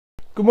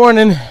Good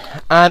morning,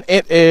 and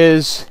it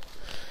is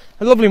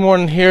a lovely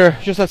morning here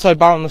just outside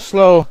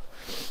Ballinasloe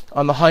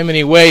on the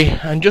Hymany Way,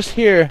 and just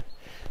here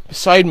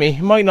beside me,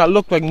 it might not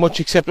look like much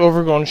except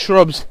overgrown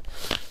shrubs,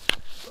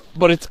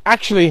 but it's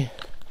actually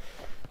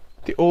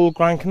the old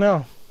Grand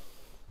Canal.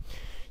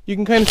 You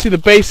can kind of see the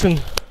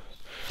basin,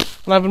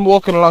 and I've been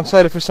walking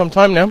alongside it for some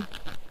time now,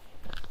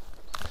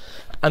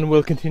 and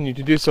will continue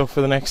to do so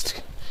for the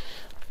next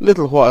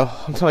little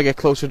while until I get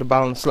closer to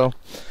Ballinasloe.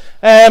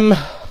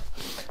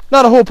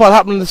 Not a whole lot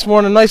happening this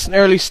morning. Nice and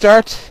early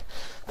start.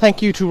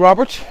 Thank you to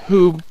Robert,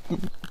 who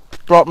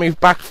brought me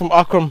back from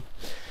Aughrim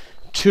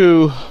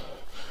to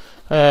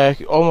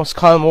almost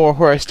Calmore,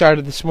 where I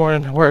started this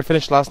morning, where I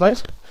finished last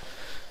night.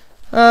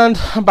 And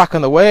I'm back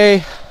on the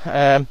way.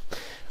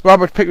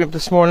 Robert picked me up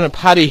this morning, and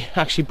Paddy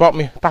actually brought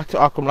me back to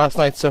Aughrim last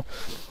night, so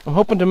I'm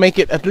hoping to make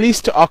it at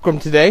least to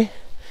Aughrim today.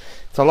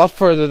 It's a lot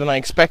further than I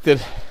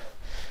expected.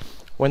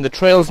 When the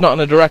trail's not in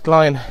a direct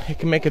line, it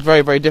can make it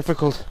very, very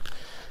difficult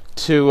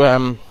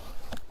to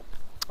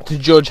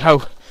judge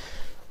how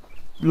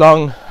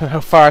long and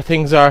how far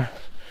things are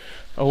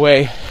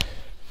away.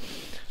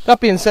 That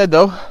being said,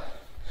 though,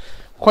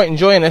 quite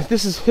enjoying it.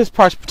 This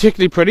part's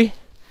particularly pretty.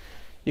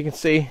 You can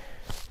see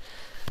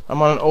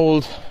I'm on an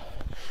old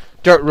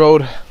dirt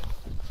road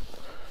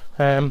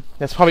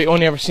that's probably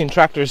only ever seen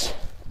tractors.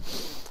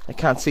 I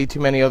can't see too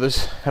many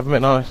others haven't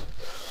been on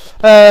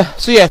it.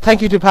 So yeah,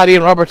 thank you to Paddy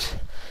and Robert,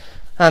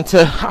 and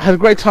I had a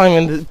great time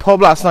in the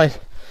pub last night.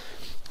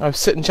 I was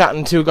sitting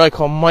chatting to a guy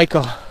called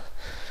Michael,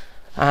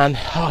 and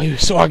he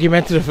was so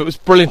argumentative. It was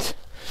brilliant.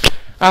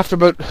 After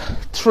about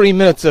 3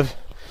 minutes of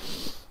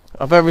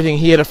everything,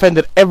 he had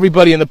offended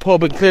everybody in the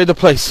pub and cleared the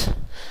place,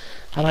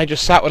 and I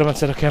just sat with him and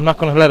said, okay, I'm not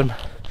going to let him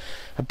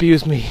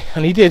abuse me.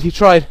 And he did. He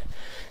tried.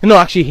 No,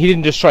 actually, he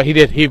didn't just try. He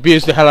did. He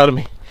abused the hell out of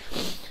me,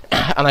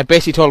 and I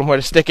basically told him where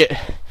to stick it,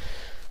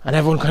 and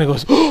everyone kind of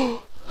goes,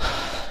 oh!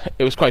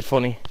 It was quite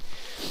funny.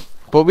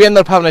 But we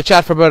ended up having a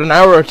chat for about an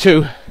hour or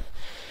two,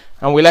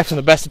 and we left on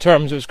the best of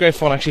terms. It was great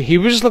fun, actually. He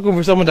was just looking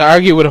for someone to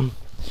argue with him.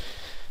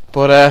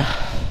 But,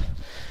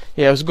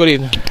 yeah, it was a good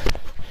evening.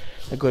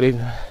 A good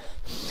evening.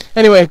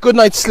 Anyway, a good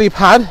night's sleep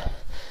had.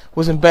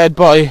 Was in bed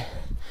by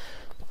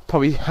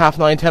probably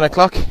 9:30, 10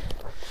 o'clock.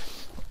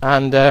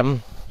 And,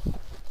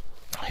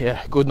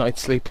 yeah, good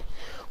night's sleep.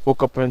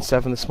 Woke up around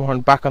 7 this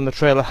morning, back on the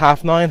trail at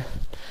 9:30.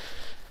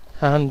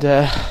 And,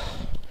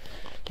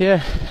 yeah,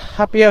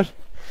 happy out.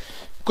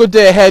 Good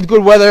day ahead,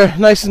 good weather,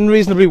 nice and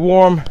reasonably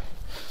warm.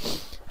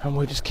 And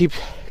we'll just keep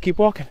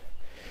walking.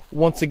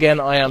 Once again,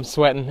 I am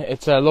sweating.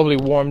 It's a lovely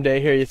warm day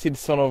here. You see the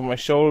sun over my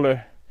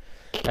shoulder,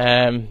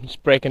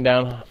 just breaking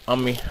down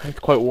on me. It's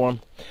quite warm.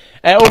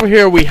 Over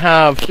here we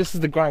have, this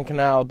is the Grand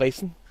Canal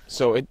basin,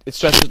 so it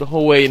stretches the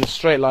whole way in a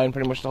straight line,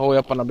 pretty much the whole way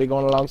up, and I'll be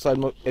going alongside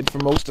it for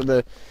most of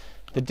the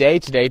day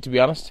today, to be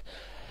honest.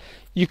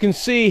 You can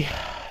see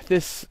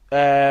this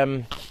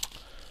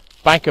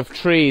bank of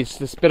trees,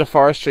 this bit of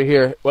forestry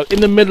here. Well, in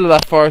the middle of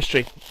that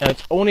forestry, and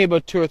it's only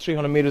about 200 or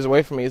 300 metres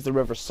away from me, is the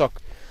River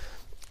Suck.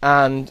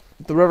 And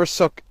the River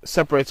Suck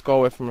separates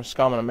Galway from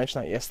Roscommon. I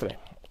mentioned that yesterday.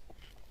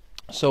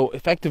 So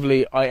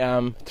effectively, I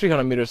am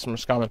 300 metres from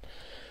Roscommon.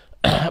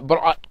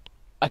 But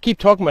I keep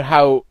talking about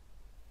how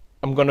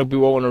I'm going to be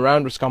going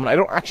around Roscommon. I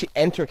don't actually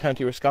enter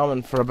County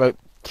Roscommon for about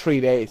 3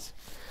 days.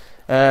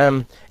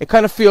 It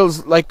kind of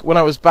feels like when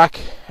I was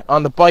back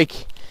on the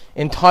bike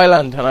in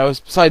Thailand, and I was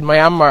beside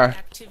Myanmar.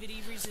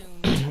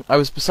 I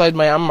was beside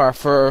Myanmar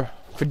for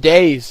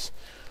days,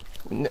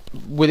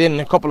 within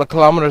a couple of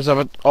kilometres of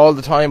it all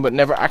the time, but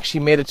never actually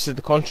made it to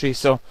the country.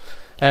 So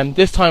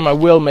this time I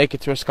will make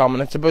it to Roscommon.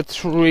 It's about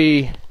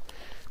 3,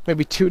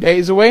 maybe 2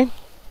 days away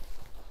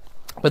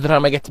by the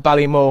time I get to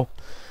Ballinasloe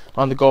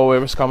on the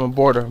Galway-Roscommon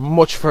border,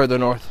 much further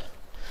north.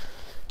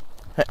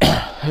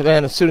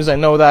 Then as soon as I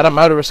know that, I'm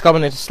out of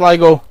Roscommon into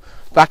Sligo,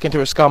 back into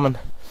Roscommon,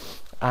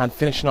 and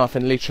finishing off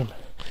in Leitrim.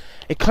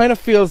 It kind of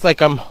feels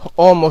like I'm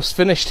almost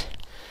finished,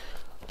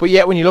 but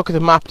yet when you look at the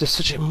map, there's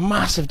such a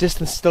massive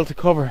distance still to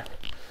cover.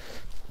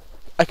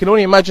 I can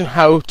only imagine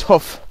how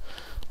tough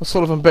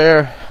Sullivan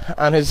Bear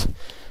and his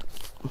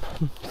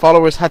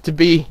followers had to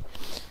be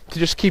to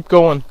just keep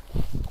going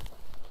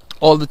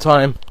all the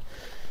time,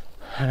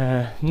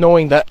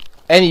 knowing that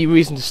any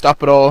reason to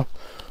stop at all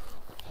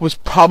was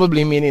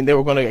probably meaning they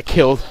were going to get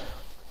killed.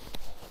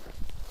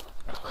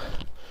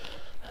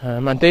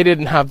 And they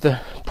didn't have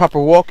the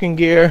proper walking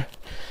gear.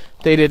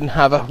 They didn't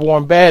have a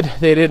warm bed.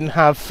 They didn't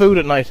have food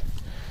at night.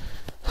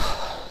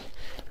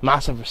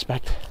 Massive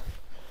respect.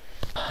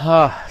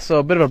 So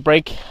a bit of a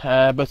break,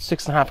 about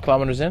 6.5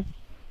 kilometres in.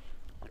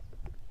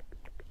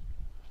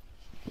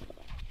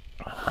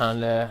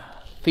 And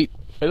feet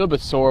a little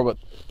bit sore, but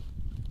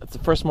it's the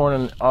first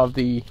morning of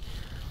the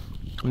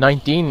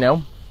 19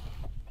 now.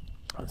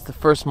 It's the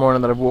first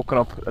morning that I've woken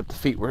up that the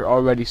feet were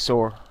already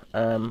sore,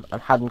 and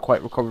hadn't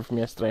quite recovered from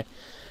yesterday.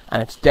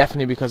 And it's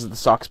definitely because of the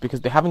socks,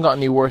 because they haven't got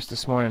any worse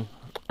this morning.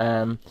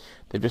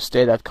 They've just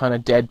stayed that kind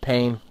of dead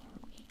pain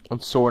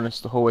and soreness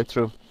the whole way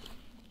through.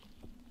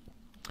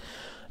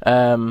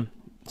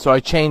 So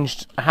I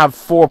have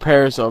 4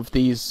 pairs of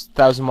these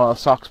 1,000 mile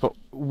socks, but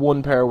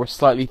one pair were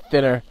slightly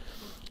thinner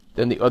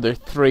than the other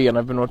 3, and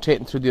I've been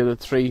rotating through the other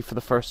 3 for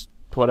the first,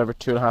 whatever,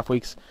 2.5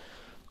 weeks.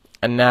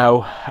 And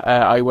now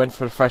I went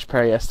for a fresh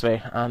pair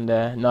yesterday, and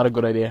not a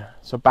good idea.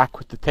 So back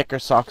with the thicker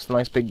socks, the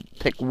nice big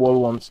thick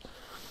wool ones,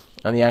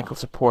 and the ankle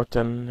support,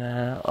 and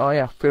oh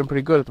yeah, feeling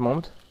pretty good at the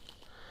moment.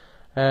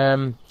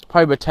 Probably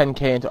about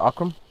 10k into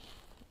Aughrim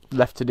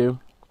left to do,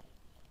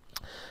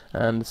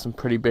 and some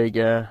pretty big,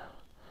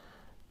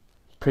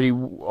 pretty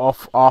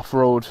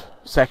off-road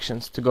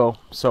sections to go.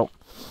 So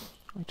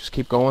we just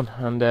keep going,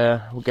 and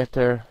we'll get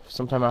there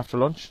sometime after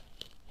lunch.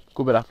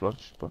 Good bit after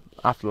lunch, but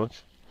after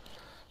lunch.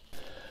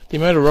 The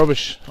amount of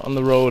rubbish on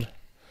the road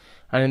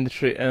and in the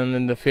tree and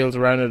in the fields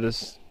around it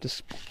is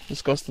just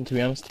disgusting, to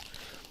be honest.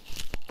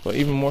 But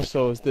even more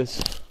so is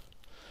this.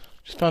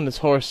 Just found this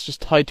horse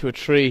just tied to a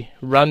tree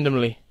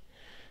randomly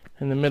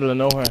in the middle of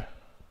nowhere.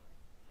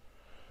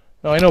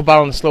 Now I know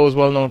Ballinasloe is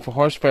well known for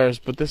horse fairs,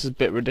 but this is a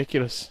bit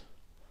ridiculous.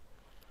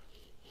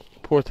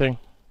 Poor thing.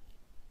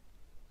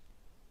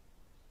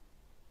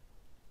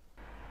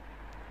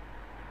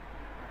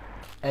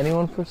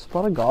 Anyone for a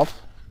spot of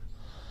golf?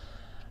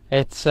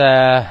 It's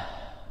I'm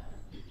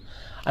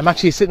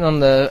actually sitting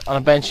on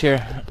a bench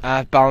here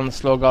at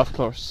Ballinasloe golf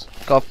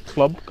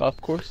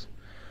course.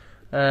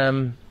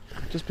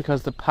 Just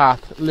because the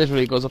path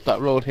literally goes up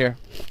that road here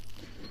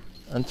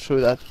and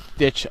through that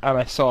ditch, and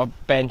I saw a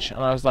bench,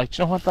 and I was like,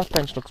 do you know what, that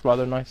bench looks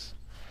rather nice.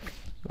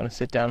 I'm gonna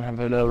sit down and have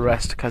a little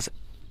rest, because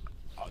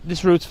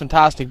this route's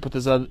fantastic, but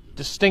there's a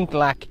distinct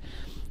lack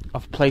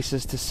of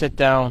places to sit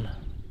down.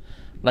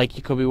 Like,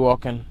 you could be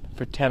walking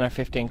for 10 or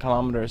 15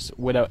 kilometers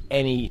without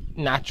any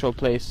natural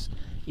place,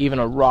 even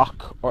a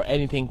rock or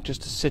anything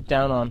just to sit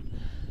down on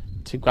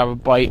to grab a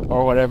bite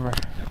or whatever.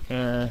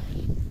 But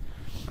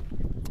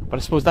I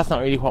suppose that's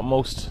not really what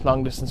most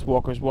long distance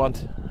walkers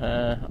want,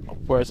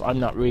 whereas I'm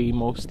not really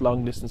most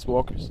long distance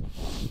walkers.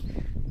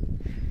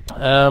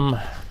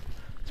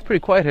 It's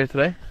pretty quiet here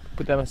today,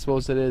 but then I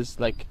suppose it is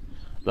like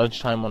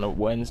lunchtime on a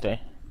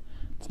Wednesday.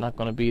 It's not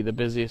going to be the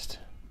busiest.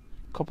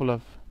 Couple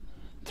of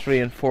 3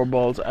 and 4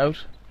 balls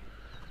out,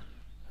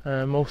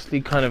 mostly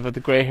kind of the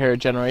grey hair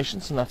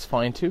generations, and that's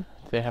fine too.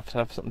 They have to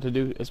have something to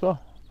do as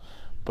well,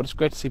 but it's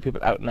great to see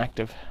people out and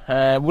active.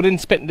 Within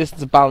spitting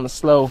distance of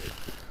Ballinasloe,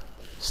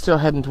 still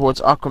heading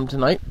towards Aughrim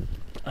tonight,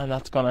 and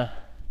that's gonna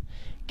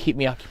keep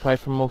me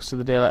occupied for most of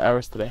the daylight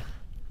hours today.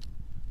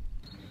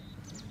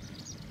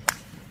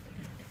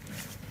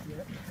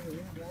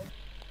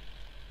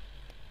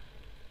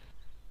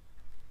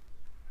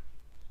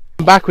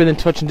 I'm back within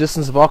touching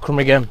distance of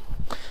Aughrim again,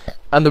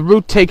 and the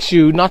route takes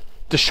you, not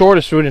the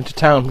shortest route into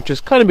town, which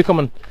is kind of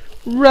becoming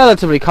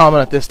relatively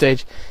common at this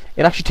stage.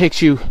 It actually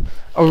takes you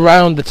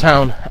around the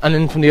town and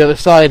in from the other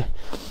side,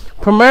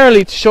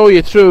 primarily to show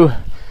you through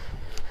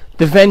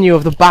the venue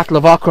of the Battle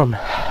of Aughrim.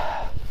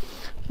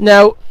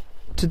 Now,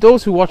 to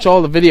those who watch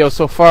all the videos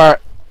so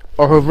far,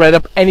 or who have read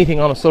up anything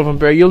on O'Sullivan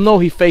Beara, you'll know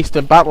he faced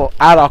a battle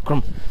at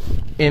Aughrim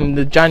in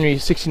the January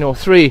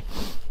 1603,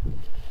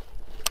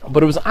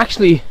 but it was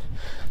actually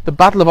the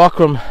Battle of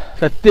Aughrim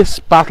that this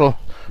battle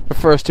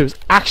refers to. Is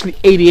actually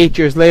 88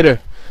 years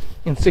later,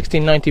 in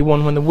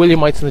 1691, when the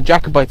Williamites and the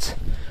Jacobites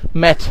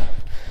met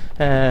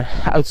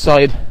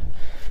outside,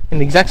 in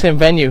the exact same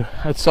venue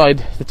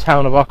outside the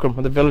town of Aughrim,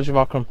 or the village of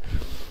Aughrim.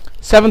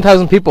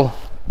 7,000 people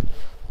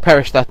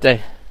perished that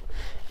day,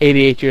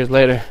 88 years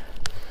later,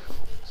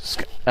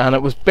 and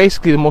it was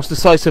basically the most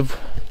decisive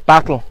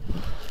battle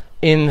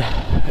in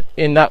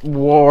that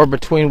war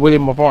between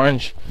William of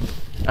Orange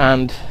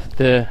and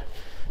the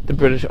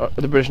British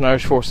and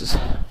Irish forces.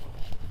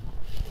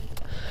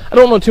 I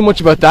don't know too much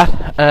about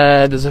that.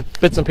 There's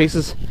bits and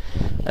pieces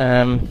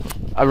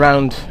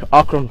around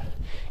Aughrim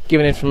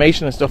giving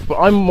information and stuff, but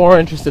I'm more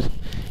interested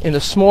in the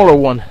smaller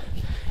one,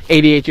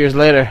 88 years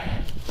later,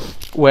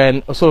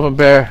 when O'Sullivan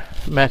Beara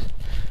met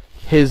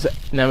his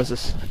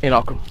nemesis in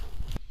Aughrim.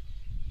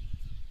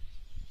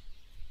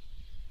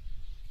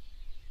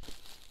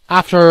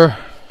 After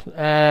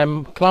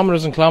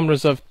kilometres and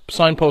kilometres of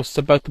signposts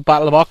about the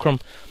Battle of Aughrim,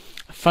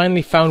 I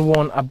finally found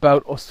one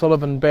about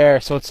O'Sullivan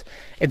Beara. So it's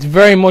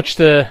very much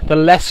the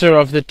lesser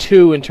of the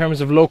two in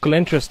terms of local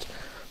interest,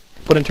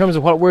 but in terms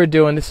of what we're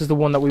doing, this is the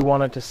one that we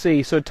wanted to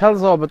see. So it tells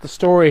us all about the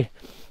story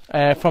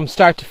from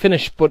start to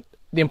finish, but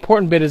the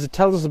important bit is it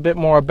tells us a bit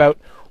more about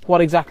what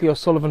exactly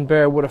O'Sullivan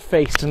Beara would have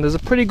faced. And there's a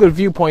pretty good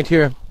viewpoint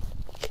here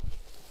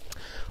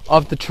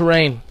of the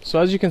terrain. So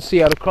as you can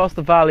see, out across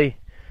the valley,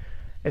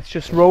 it's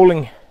just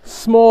rolling,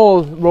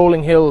 small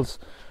rolling hills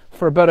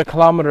for about a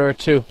kilometre or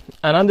two.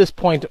 And on this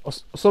point,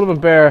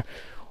 O'Sullivan Beara,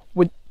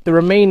 with the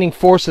remaining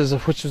forces,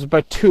 of which was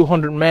about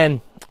 200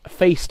 men,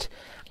 faced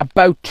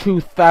about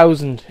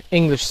 2,000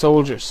 English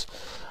soldiers.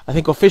 I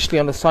think officially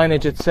on the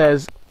signage it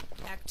says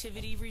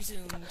activity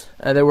resumed.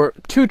 There were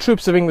 2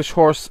 troops of English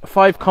horse,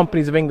 5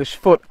 companies of English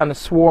foot, and a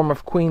swarm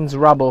of Queen's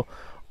rabble,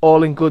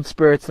 all in good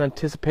spirits and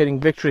anticipating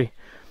victory.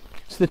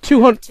 So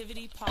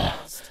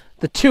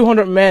the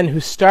 200 men who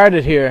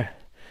started here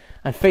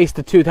and faced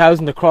the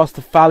 2,000 across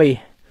the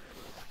valley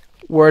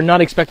were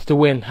not expected to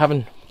win,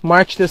 having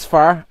marched this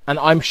far and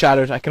I'm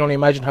shattered. I can only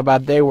imagine how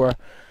bad they were.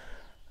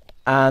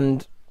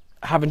 And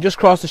having just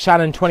crossed the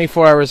Shannon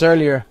 24 hours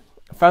earlier,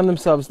 found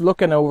themselves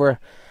looking over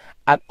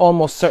at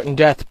almost certain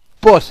death.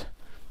 But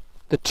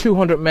the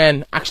 200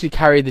 men actually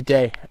carried the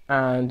day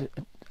and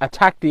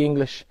attacked the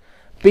English,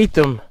 beat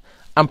them,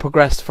 and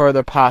progressed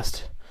further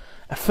past.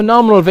 A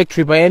phenomenal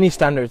victory by any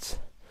standards.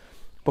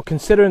 But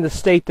considering the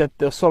state that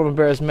the Sullivan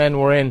Beara's men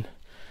were in,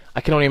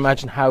 I can only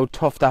imagine how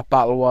tough that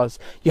battle was.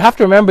 You have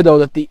to remember though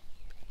that the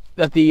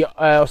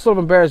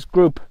Sullivan Beara's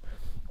group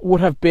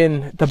would have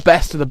been the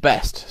best of the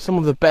best, some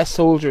of the best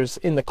soldiers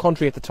in the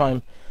country at the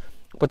time.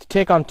 But to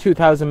take on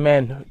 2,000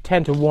 men,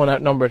 10 to 1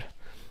 outnumbered,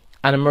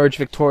 and emerge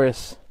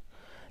victorious.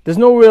 There's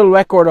no real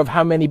record of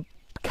how many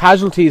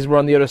casualties were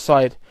on the other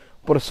side,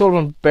 but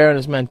Sullivan Beara and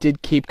his men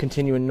did keep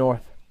continuing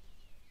north.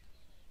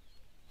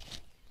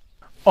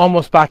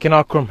 Almost back in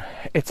Aughrim.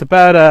 It's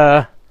about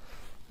a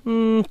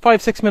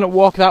 5-6 minute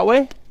walk that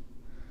way,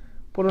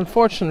 but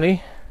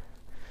unfortunately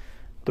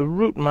the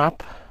route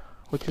map,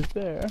 which is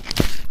there,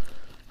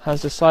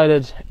 has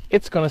decided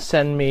it's going to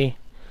send me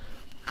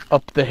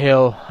up the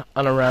hill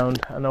and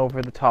around and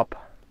over the top.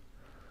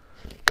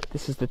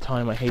 This is the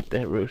time I hate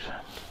the route.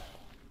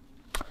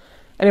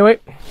 Anyway,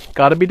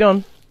 gotta be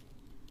done.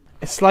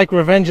 It's like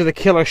Revenge of the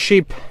Killer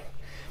Sheep.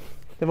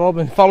 They've all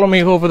been following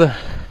me over the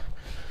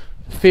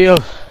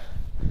field.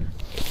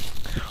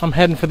 I'm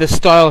heading for this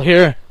stile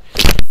here,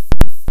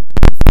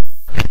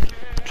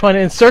 trying to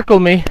encircle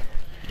me,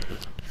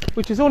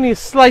 which is only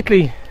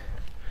slightly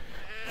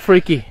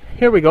freaky.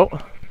 Here we go.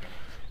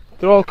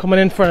 They're all coming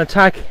in for an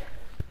attack.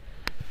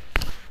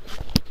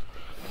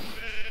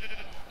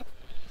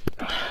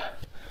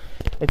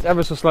 It's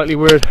ever so slightly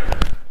weird.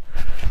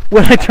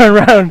 When I turn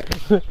around,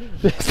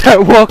 they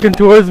start walking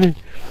towards me.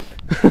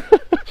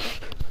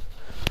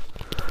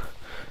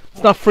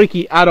 It's not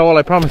freaky at all,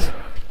 I promise.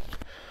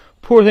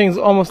 Poor things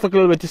almost look a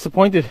little bit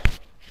disappointed.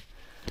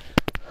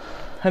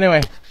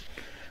 Anyway,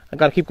 I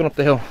gotta keep going up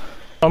the hill.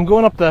 I'm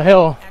going up the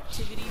hill,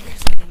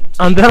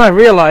 and then I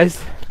realised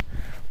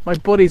my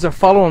buddies are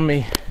following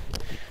me.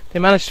 They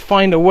managed to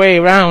find a way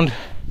around.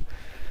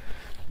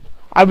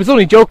 I was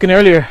only joking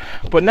earlier,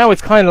 but now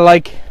it's kind of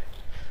like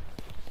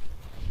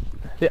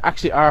they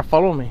actually are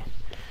following me.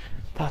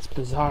 That's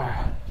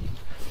bizarre.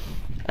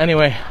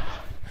 Anyway,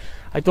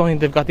 I don't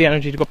think they've got the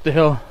energy to go up the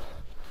hill.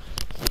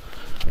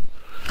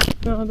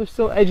 No, they're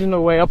still edging their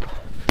way up.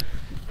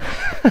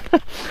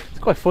 It's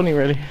quite funny,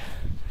 really.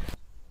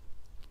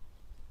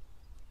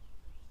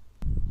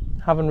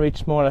 Having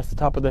reached more or less the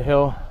top of the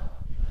hill,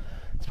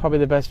 it's probably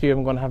the best view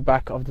I'm going to have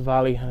back of the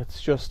valley, and it's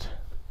just,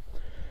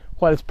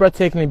 while it's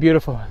breathtakingly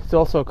beautiful, it's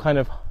also kind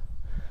of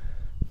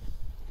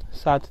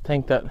sad to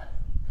think that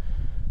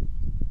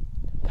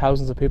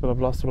thousands of people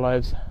have lost their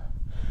lives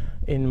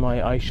in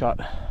my eye shot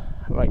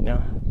right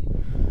now.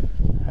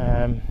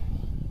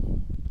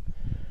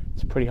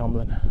 It's pretty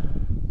humbling.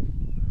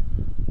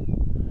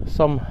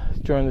 Some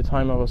during the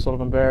time of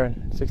Sullivan Beara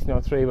in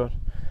 1603, but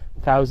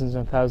thousands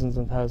and thousands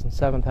and thousands,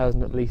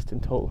 7,000 at least in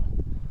total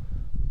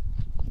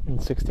in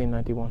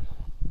 1691.